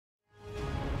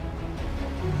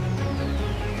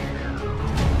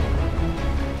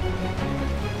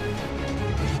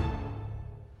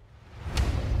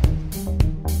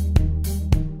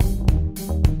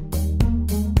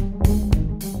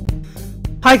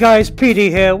Hi guys, PD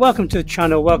here, welcome to the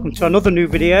channel, welcome to another new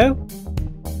video.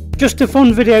 Just a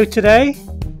fun video today.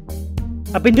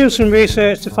 I've been doing some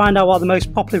research to find out what the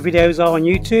most popular videos are on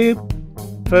YouTube.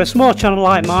 For a small channel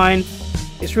like mine,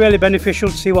 it's really beneficial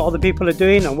to see what other people are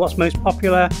doing and what's most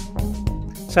popular.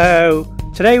 So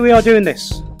today we are doing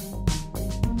this.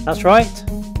 That's right.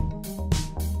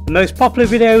 The most popular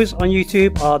videos on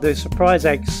YouTube are the surprise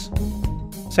eggs.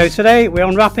 So today we're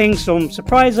unwrapping some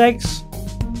surprise eggs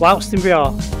whilst in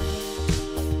VR.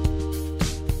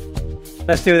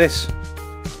 Let's do this.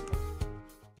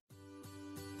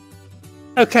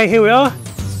 Okay, here we are.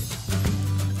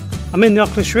 I'm in the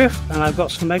Oculus Rift and I've got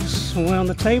some eggs somewhere on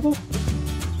the table.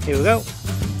 Here we go.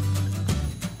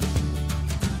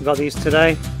 Got these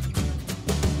today.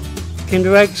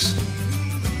 Kinder eggs.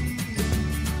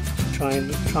 Try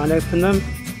and open them.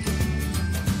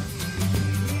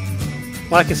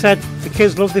 Like I said, the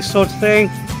kids love this sort of thing.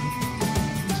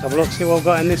 Let's have a look, see what I've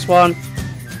got in this one.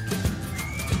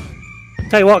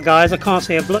 Tell you what guys, I can't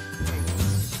see a blood.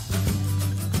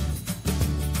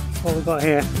 What we've got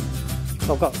here?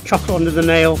 I've got chocolate under the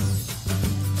nail.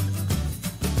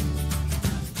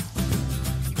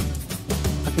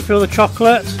 I can feel the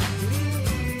chocolate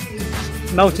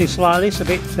melting slightly, it's a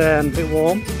bit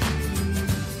warm.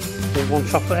 There's one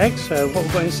chocolate egg, so what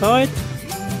we've got inside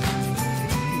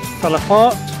fell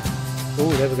apart.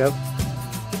 Oh, there we go.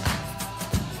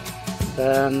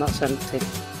 That's empty.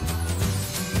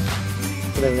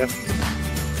 There we go.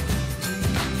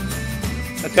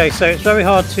 Okay, so it's very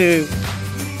hard to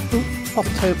pop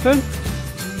it open.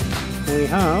 We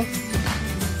have.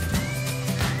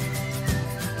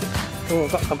 Oh,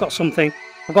 I've got something.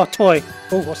 I've got a toy.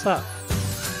 Oh, what's that?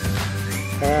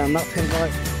 That feels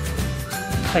like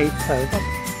paper. I've got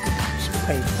some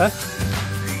paper.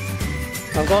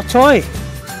 I've got a toy.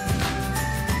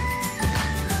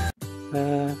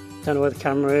 Don't know where the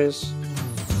camera is.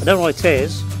 I don't know what it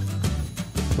is.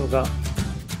 What we've got.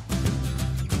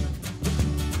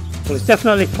 Well, it's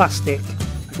definitely plastic.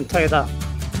 I can tell you that.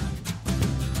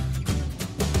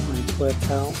 Trying to work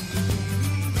out.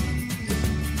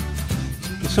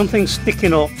 There's something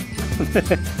sticking up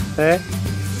there.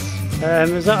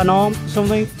 Is that an arm?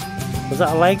 Something? Was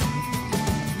that a leg?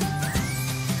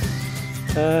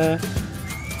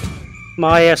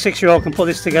 My 6-year-old can put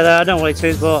this together. I don't know what it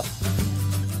is, but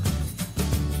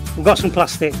we've got some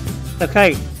plastic.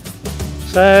 Okay,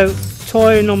 so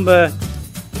toy number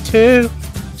 2.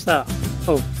 What's that?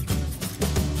 Oh,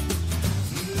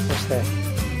 what's there?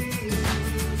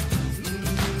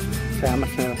 Okay,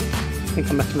 I think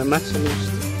I'm making a mess.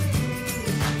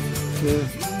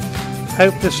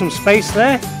 Hope there's some space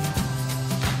there.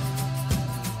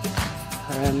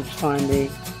 Just find the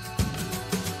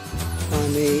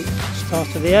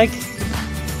start of the egg.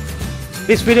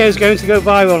 This video is going to go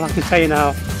viral, I can tell you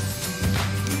now.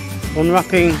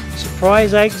 Unwrapping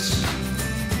surprise eggs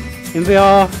in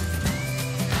VR.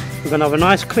 We're going to have a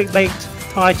nice clickbait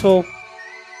title.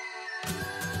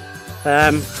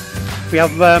 We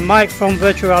have Mike from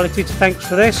Virtual Reality to thank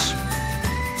for this.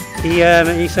 He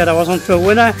said I was on to a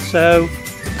winner, so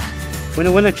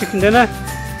winner chicken dinner.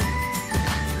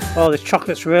 Oh, this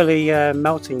chocolate's really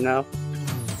melting now.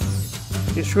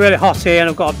 It's really hot here and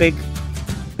I've got a big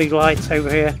light over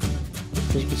here,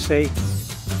 as you can see.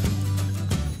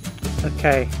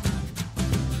 Okay,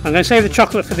 I'm going to save the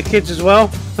chocolate for the kids as well.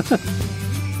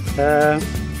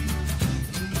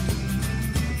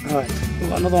 Alright, we've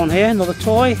got another one here, another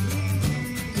toy.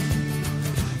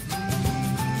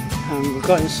 And we've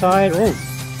got inside, oh,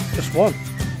 just one.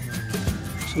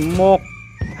 Some more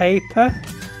paper.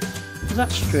 Is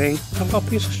that string? I've got a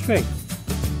piece of string.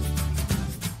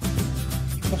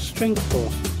 What's string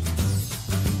for?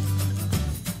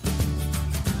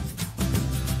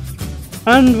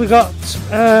 And we got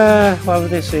whatever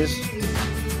this is.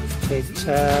 It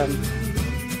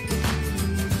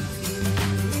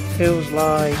feels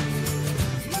like,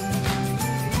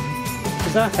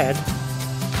 is that a head?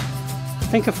 I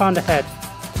think I found a head.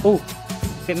 Oh,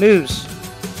 it moves.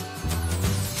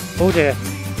 Oh dear,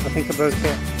 I think I broke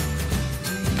it.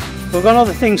 We've got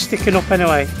other things sticking up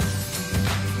anyway.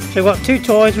 So we've got 2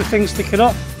 toys with things sticking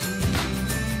up.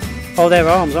 Oh, they're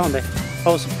arms, aren't they?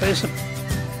 Oh, it's a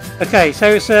okay, so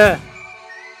it's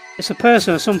a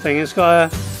person or something. It's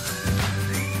got a,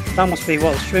 that must be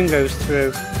what the string goes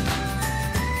through.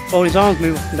 Oh, his arms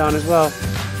move up and down as well.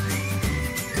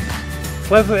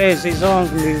 Whatever it is, his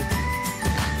arms move.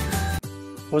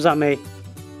 What was that me?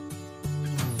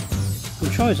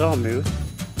 I'm sure his arm moved.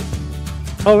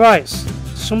 Oh right,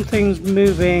 something's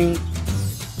moving.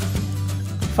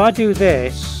 If I do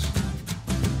this,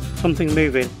 something's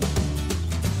moving.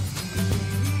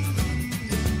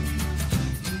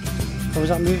 What was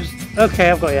that move? Okay,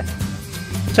 I've got you.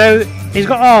 So he's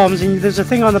got arms, and there's a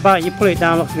thing on the back. You pull it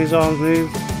down, look at his arms move.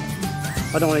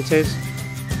 I don't know what it is.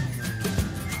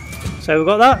 So we've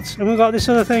got that, and we've got this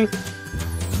other thing.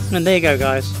 And there you go,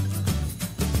 guys.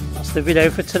 That's the video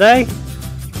for today.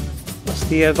 That's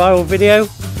the viral video.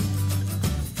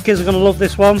 Kids are going to love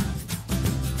this one.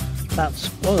 That's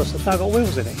got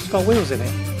wheels in it. It's got wheels in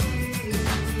it.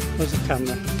 Where's the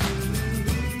camera?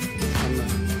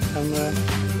 Camera. I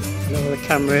don't know where the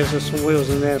camera is. There's some wheels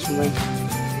in there or something.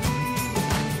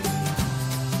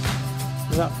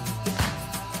 Is that?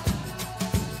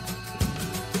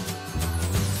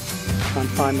 Try and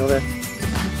find other.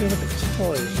 Look at the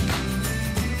toys.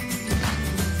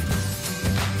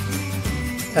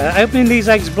 Opening these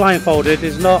eggs blindfolded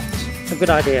is not a good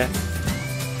idea.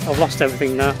 I've lost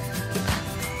everything now.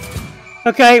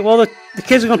 Okay, well the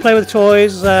kids are going to play with the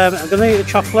toys. I'm going to eat the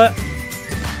chocolate,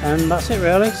 and that's it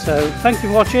really. So thank you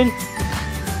for watching.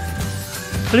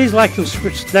 Please like and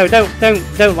subscribe. No,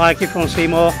 don't like if you want to see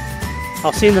more.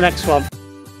 I'll see you in the next one.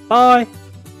 Bye.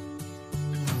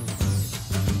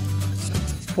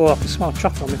 Oh, I can smell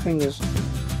chocolate on my fingers.